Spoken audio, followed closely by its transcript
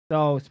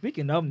So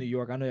speaking of New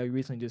York, I know you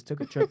recently just took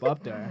a trip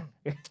up there.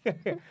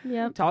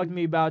 Yep. Talk to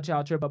me about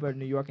y'all trip up there to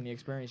New York and the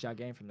experience y'all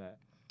gained from that.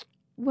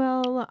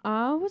 Well,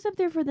 I was up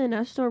there for the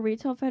National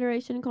Retail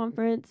Federation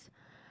conference.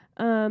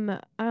 I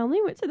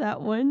only went to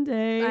that one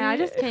day. I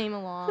just came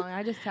along.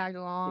 I just tagged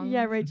along.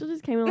 Yeah, Rachel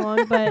just came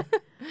along, but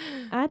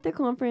at the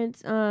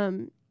conference,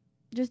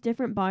 just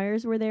different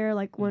buyers were there,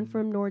 like one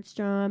from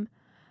Nordstrom.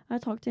 I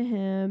talked to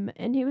him,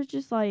 and he was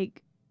just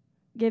like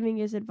giving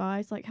his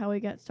advice, like how he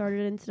got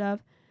started and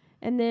stuff.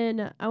 And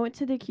then I went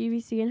to the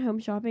QVC and Home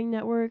Shopping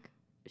Network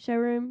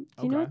showroom.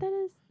 Do you know what that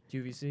is?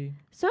 QVC.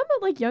 Some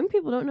like young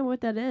people don't know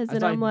what that is,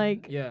 That's and I'm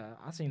like, yeah,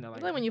 I seen that.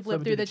 Like when you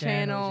flip through the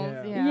channels.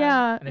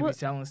 yeah. And they be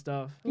selling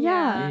stuff.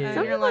 Yeah. Yeah.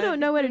 Some You're people like,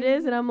 don't know what it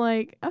is, and I'm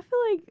like, I feel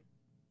like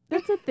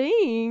that's a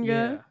thing.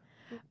 Yeah.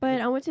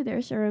 But I went to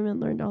their showroom and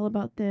learned all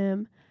about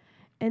them.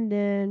 And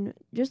then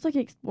just like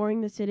exploring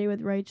the city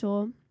with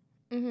Rachel.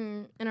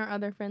 And our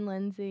other friend,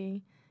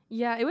 Lindsay.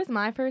 Yeah, it was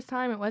my first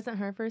time. It wasn't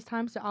her first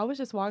time. So I was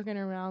just walking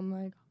around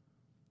like,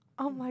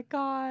 oh my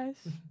gosh.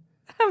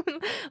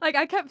 Like,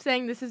 I kept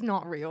saying, this is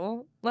not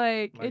real.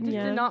 Like it just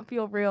did not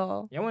feel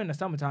real. Y'all went in the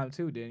summertime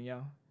too, didn't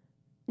y'all?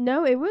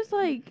 No, it was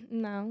like,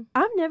 no.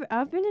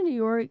 I've been in New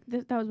York.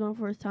 That was my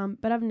first time.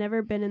 But I've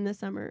never been in the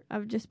summer.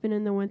 I've just been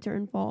in the winter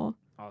and fall.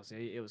 Oh,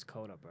 see, it was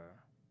cold up there.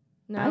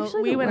 No,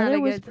 actually, we the went weather out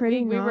a was good.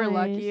 pretty We were nice.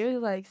 lucky. It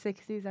was like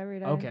 60s every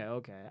day.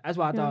 Okay. That's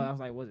why I thought. Yeah. I was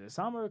like, was it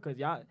summer? Because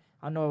y'all,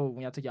 I know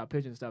when y'all took y'all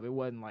pictures and stuff, it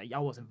wasn't like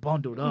y'all wasn't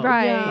bundled up.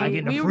 Right. Yeah. Like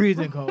in the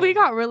freezing cold. We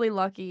got really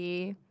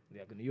lucky.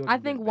 Yeah, 'cause New York I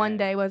can think get one bad.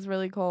 day was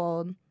really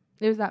cold.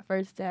 It was that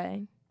first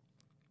day.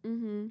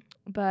 Mm-hmm.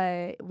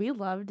 But we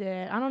loved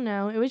it. I don't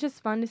know. It was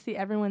just fun to see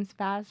everyone's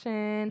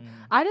fashion.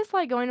 I just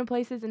like going to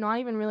places and not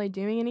even really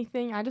doing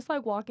anything. I just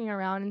like walking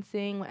around and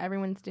seeing what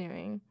everyone's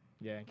doing.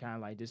 Yeah, and kind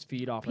of like just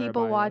feed off People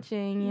everybody else.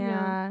 watching,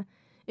 yeah.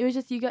 It was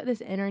just, you got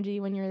this energy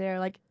when you're there.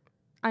 Like,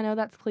 I know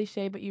that's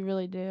cliche, but you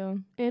really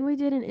do. And we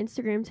did an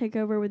Instagram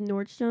takeover with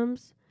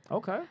Nordstrom's.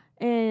 Okay.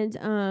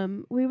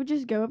 And we would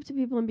just go up to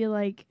people and be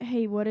like,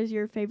 hey, what is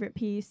your favorite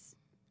piece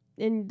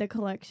in the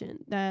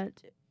collection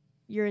that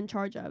you're in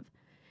charge of?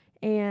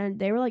 And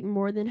they were like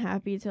more than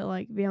happy to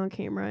like be on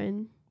camera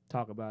and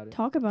talk about it.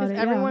 Because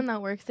everyone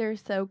that works there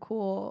is so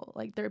cool.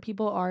 Like, there are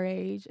people our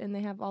age and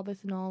they have all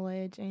this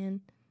knowledge.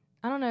 And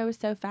I don't know, it was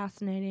so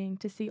fascinating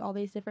to see all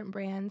these different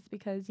brands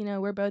because, you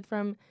know, we're both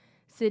from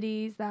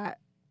cities that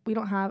we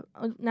don't have.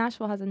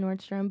 Nashville has a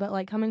Nordstrom, but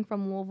like coming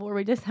from Louisville,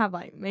 we just have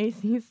like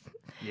Macy's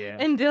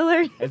and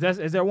Dillard's.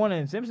 Is there one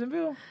in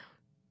Simpsonville?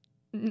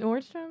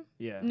 Nordstrom?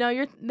 Yeah.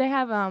 No, they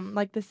have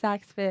like the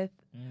Saks Fifth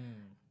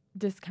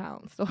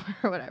discount store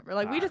or whatever.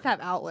 Like, we just have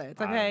outlets,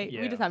 okay?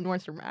 We just have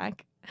Nordstrom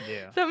Rack.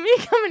 Yeah. So me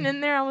coming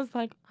in there, I was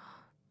like,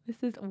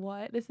 this is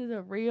what? This is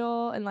a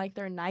real, and like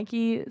their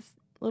Nike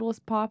little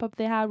pop-up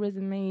they had was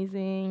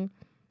amazing.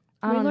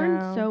 We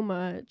learned so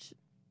much.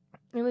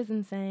 It was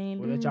insane.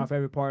 Was that y'all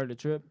favorite part of the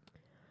trip?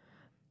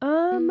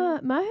 My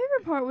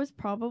favorite part was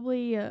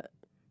probably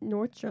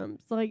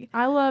Nordstrom's. Like,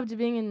 I loved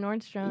being in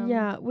Nordstrom.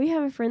 Yeah, we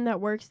have a friend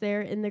that works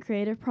there in the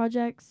creative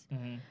projects.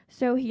 Mm-hmm.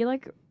 So he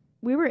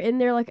we were in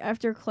there like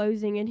after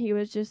closing, and he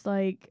was just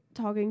like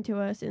talking to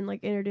us and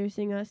like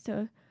introducing us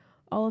to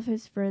all of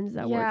his friends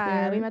that work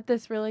there. Yeah, we met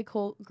this really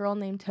cool girl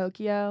named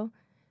Tokyo.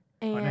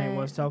 And her name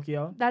was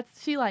Tokyo?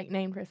 She like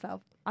named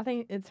herself. I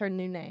think it's her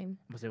new name.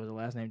 Was the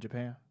last name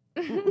Japan?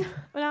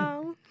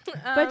 No.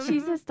 But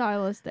she's a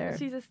stylist there.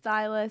 She's a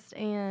stylist,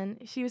 and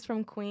she was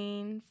from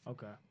Queens.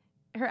 Okay.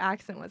 Her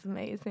accent was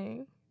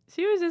amazing.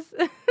 She was just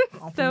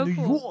I'm so from New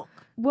cool.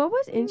 York. What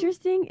was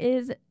interesting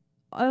is,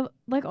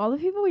 like, all the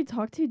people we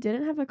talked to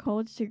didn't have a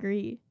college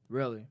degree.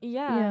 Really?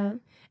 Yeah.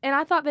 And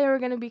I thought they were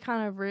going to be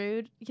kind of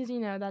rude because, you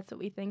know, that's what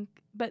we think.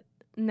 But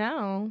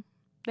no,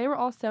 they were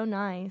all so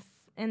nice.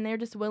 And they're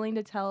just willing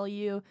to tell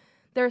you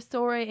their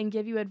story and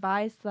give you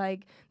advice.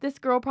 Like, this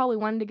girl probably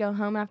wanted to go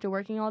home after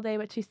working all day,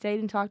 but she stayed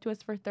and talked to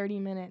us for 30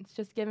 minutes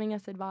just giving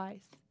us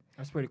advice.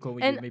 That's pretty cool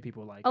when you meet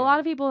people like that. A lot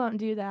of people don't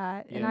do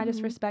that, and I just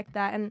Mm-hmm. respect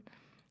that. And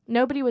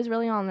nobody was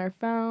really on their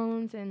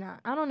phones. And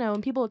I don't know,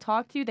 when people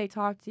talk to you, they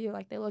talk to you.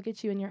 Like, they look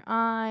at you in your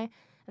eye,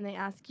 and they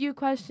ask you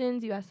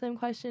questions. You ask them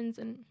questions.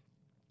 And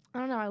I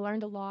don't know, I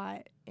learned a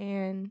lot,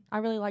 and I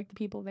really like the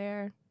people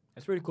there.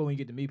 It's pretty cool when you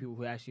get to meet people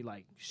who actually,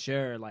 like,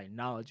 share, like,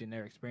 knowledge and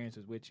their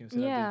experiences with you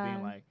instead of just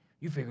being like,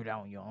 you figured it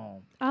out on your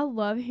own. I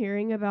love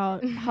hearing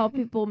about how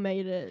people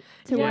made it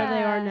to where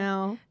they are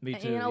now. Me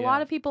too, And a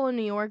lot of people in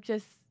New York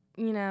just,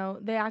 you know,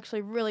 they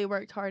actually really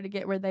worked hard to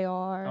get where they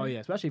are. Oh, yeah,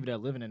 especially if they're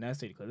living in that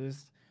city,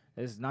 because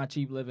it's not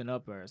cheap living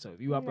up there. So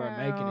if you up there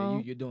making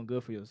it, you're doing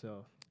good for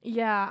yourself.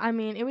 Yeah, I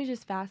mean, it was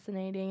just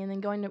fascinating. And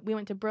then we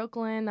went to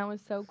Brooklyn. That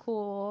was so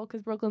cool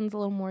because Brooklyn's a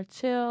little more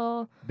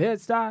chill.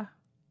 Bed-Stuy?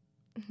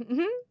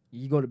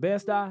 You go to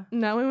Bed-Stuy?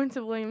 No, we went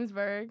to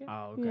Williamsburg.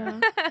 Oh, okay. Yeah.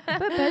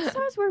 But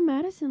Bed-Stuy's where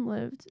Madison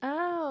lived.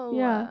 Oh.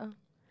 Yeah.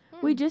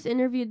 We just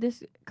interviewed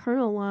this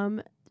Colonel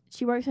alum.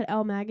 She works at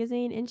Elle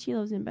Magazine, and she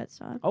lives in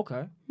Bed-Stuy.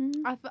 Okay.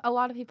 Mm-hmm. A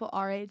lot of people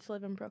our age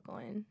live in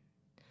Brooklyn.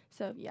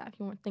 So, yeah, if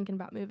you weren't thinking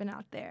about moving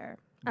out there.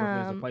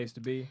 Brooklyn's the place to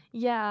be.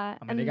 Yeah.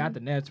 I mean, they got the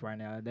Nets right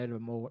now. They're the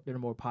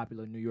more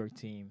popular New York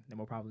team. They're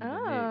more popular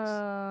than the Knicks.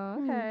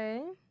 Oh,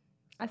 okay.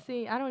 I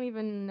see. I don't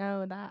even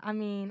know that. I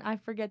mean, I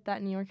forget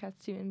that New York has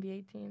 2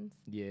 NBA teams.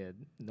 Yeah,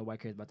 nobody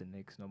cares about the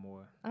Knicks no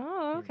more.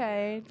 Oh,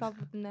 okay. Yeah. It's all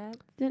with the Nets.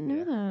 Didn't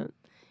know that.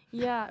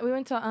 Yeah, we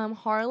went to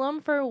Harlem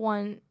for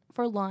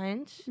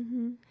lunch.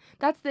 Mm-hmm.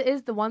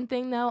 Is the one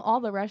thing though. All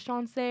the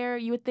restaurants there,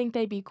 you would think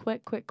they'd be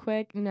quick.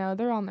 No,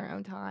 they're on their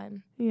own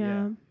time.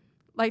 Yeah.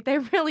 Like they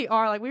really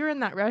are. Like we were in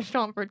that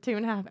restaurant for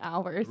 2.5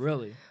 hours.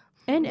 Really?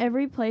 And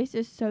every place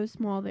is so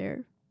small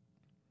there.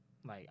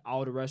 Like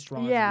all the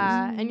restaurants.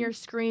 Yeah, and you're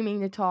screaming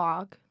to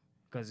talk.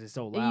 Because it's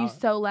so loud. You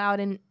so loud,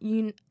 and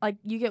you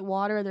get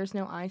water. There's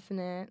no ice in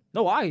it.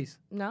 No ice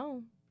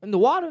No, in the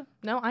water.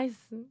 no ice.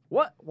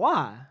 What?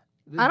 Why?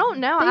 I don't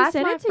know. They Ask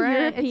said my it's a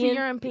friend. It's a European-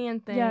 European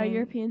thing. Yeah,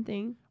 European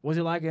thing. Was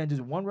it like in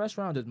just one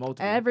restaurant or just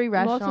multiple? Every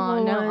restaurant,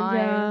 Multiple no ones, ice.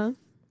 yeah.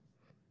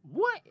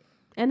 What?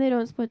 And they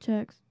don't split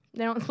checks.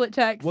 They don't split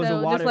checks. Was So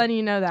the water- just letting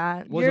you know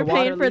that. Was You're the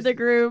water paying at for least- the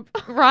group.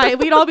 Right.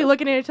 We'd all be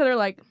looking at each other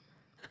like,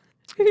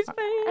 Who's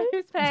paying?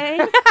 who's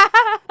paying?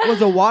 Was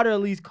the water at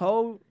least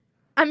cold?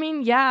 I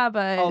mean, yeah,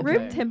 but Okay.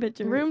 Room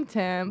temperature. room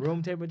temp.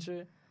 Room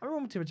temperature?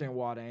 Room temperature and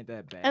water ain't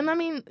that bad. And I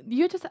mean,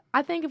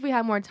 I think if we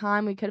had more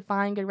time, we could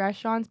find good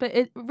restaurants. But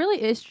it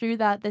really is true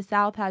that the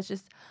South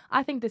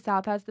I think the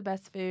South has the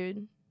best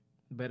food.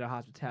 Better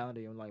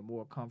hospitality and like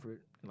more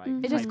comfort. Like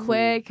Mhm. It's just type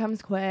quick,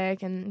 comes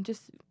quick, and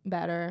just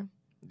better.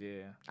 food.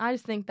 Yeah. I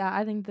think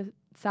the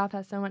South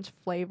has so much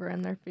flavor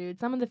in their food.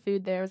 Some of the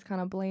food there is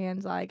kind of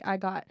bland. Like I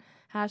got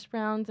hash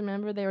browns.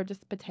 Remember, they were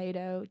just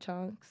potato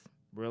chunks.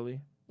 Really?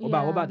 What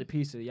Yeah. about the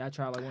pizza? Y'all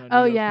try like one of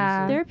Oh, New York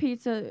yeah. pizza? Their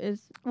pizza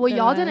is. Well, the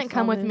y'all didn't best,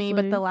 come with me, but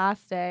obviously. the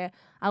last day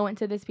I went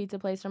to this pizza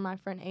place where my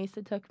friend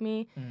Asa took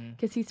me Mhm.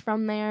 because he's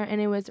from there, and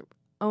it was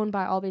owned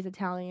by all these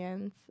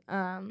Italians.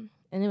 And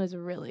it was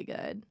really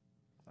good.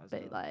 That's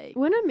But dope. like,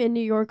 When I'm in New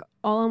York,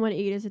 all I want to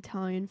eat is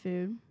Italian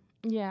food.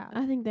 yeah.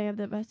 I think they have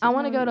the best. I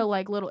want to go to Italian.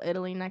 like Little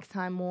Italy next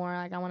time more.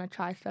 Like I want to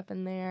try stuff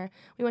in there.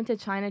 We went to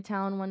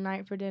Chinatown one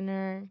night for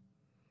dinner.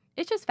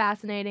 It's just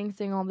fascinating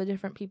seeing all the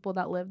different people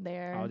that live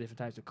there. All different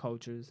types of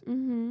cultures.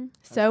 Mm-hmm.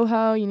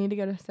 Soho, you need to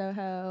go to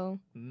Soho.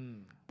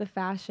 Mm. The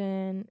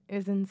fashion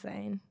is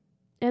insane.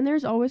 And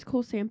there's always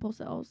cool sample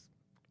sales.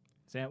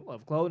 Sample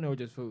of clothing or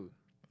just food?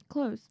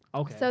 Clothes.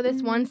 Okay. So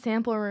this Mhm. one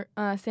sample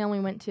sale we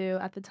went to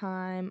at the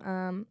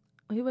time,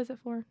 who was it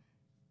for?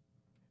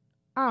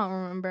 I don't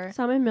remember.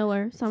 Simon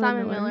Miller.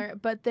 Simon Miller.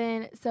 But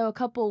then, so a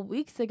couple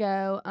weeks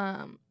ago,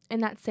 in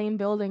that same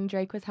building,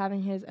 Drake was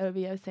having his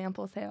OVO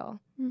sample sale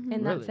Mm-hmm.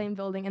 in Really? that same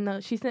building.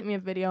 And she sent me a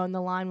video, and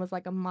the line was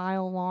like a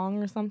mile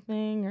long or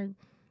something, or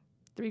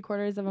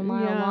 3/4 of a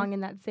mile Yeah. long in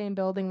that same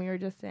building we were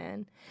just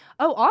in.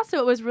 Oh, also,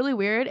 it was really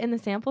weird in the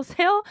sample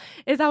sale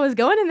is I was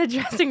going in the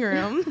dressing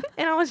room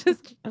and I was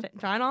just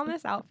trying on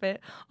this outfit.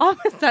 All of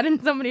a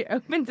sudden, somebody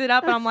opens it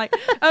up and I'm like,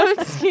 oh,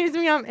 excuse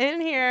me, I'm in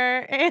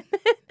here. And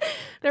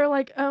they're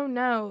like, oh,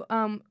 no,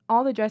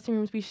 all the dressing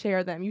rooms, we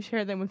share them. You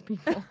share them with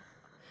people.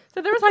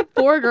 So there was like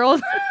 4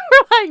 girls who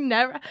were like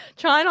never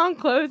trying on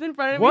clothes in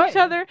front of What? each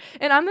other.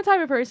 And I'm the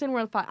type of person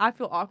where if I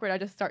feel awkward, I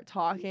just start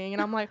talking.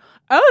 And I'm like,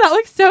 oh, that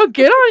looks so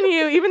good on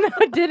you, even though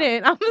it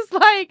didn't. I was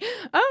like,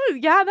 oh,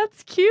 yeah,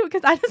 that's cute.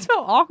 Because I just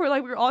felt awkward.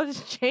 Like we were all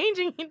just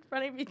changing in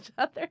front of each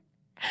other.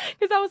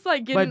 Because I was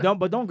like getting.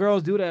 But don't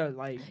girls do that?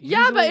 Like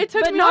Yeah, but usually? it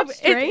took But me not off.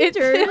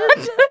 strangers.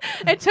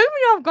 It took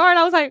me off guard.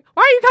 I was like,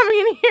 "Why are you coming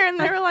in here?" And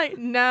they were like,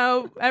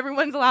 "No,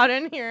 everyone's allowed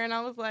in here." And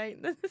I was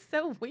like, "This is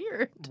so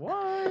weird."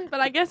 What? But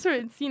I guess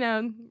it's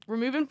we're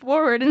moving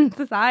forward in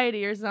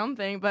society or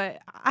something. But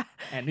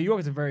And New York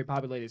is a very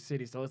populated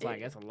city, so it's like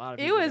that's a lot of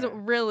it people. was there.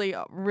 really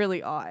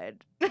really odd.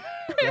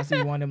 Y'all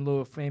see one of them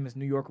little famous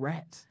New York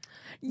rats.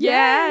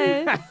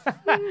 Yes.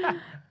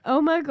 Oh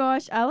my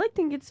gosh, I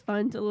think it's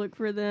fun to look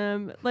for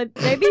them. Like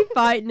they be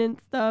fighting and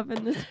stuff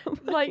and this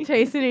Like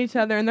chasing each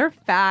other, and they're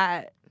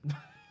fat.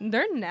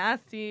 They're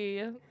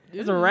nasty.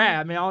 It's a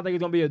rat. I mean, I don't think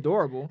it's gonna be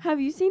adorable. Have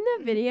you seen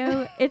the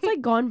video? It's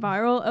like gone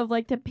viral of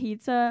like the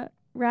pizza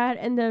rat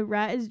and the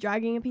rat is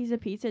dragging a piece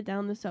of pizza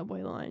down the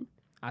subway line.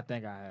 I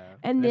think I have.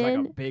 And It's like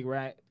then- a big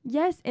rat.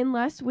 Yes, and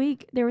last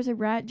week there was a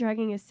rat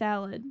dragging a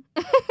salad.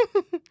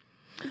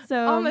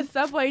 So On the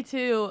subway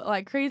too,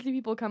 like crazy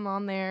people come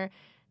on there,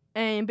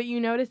 but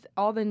you notice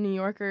all the New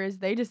Yorkers,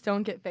 they just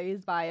don't get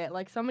fazed by it.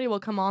 Like somebody will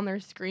come on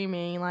there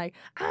screaming like,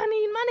 "I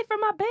need money for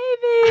my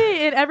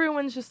baby," and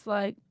everyone's just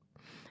like,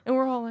 and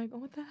we're all like, oh,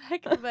 "What the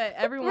heck?" But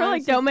everyone's we're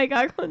like, don't make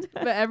eye contact.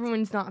 but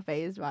everyone's not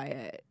fazed by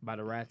it. By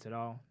the rats at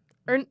all.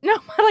 Or no,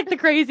 like the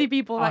crazy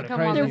people that the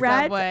come on crazy the the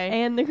rats subway.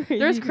 and the crazy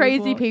There's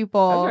crazy There's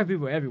people. rat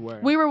people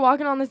everywhere. We were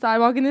walking on the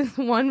sidewalk, and this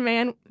one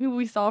man who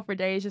we saw for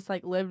days just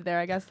like lived there,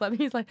 I guess.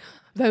 He's like,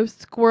 "Those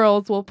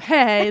squirrels will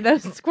pay.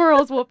 Those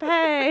squirrels will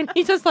pay." And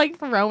he's just like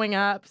throwing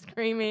up,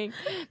 screaming,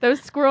 "Those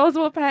squirrels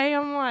will pay."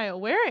 I'm like,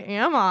 where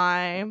am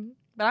I?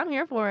 But I'm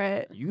here for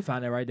it. You can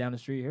find that right down the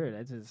street here.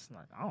 That's just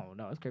like I don't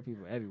know. It's crazy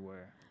people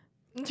everywhere.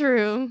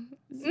 True.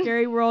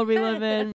 Scary world we live in.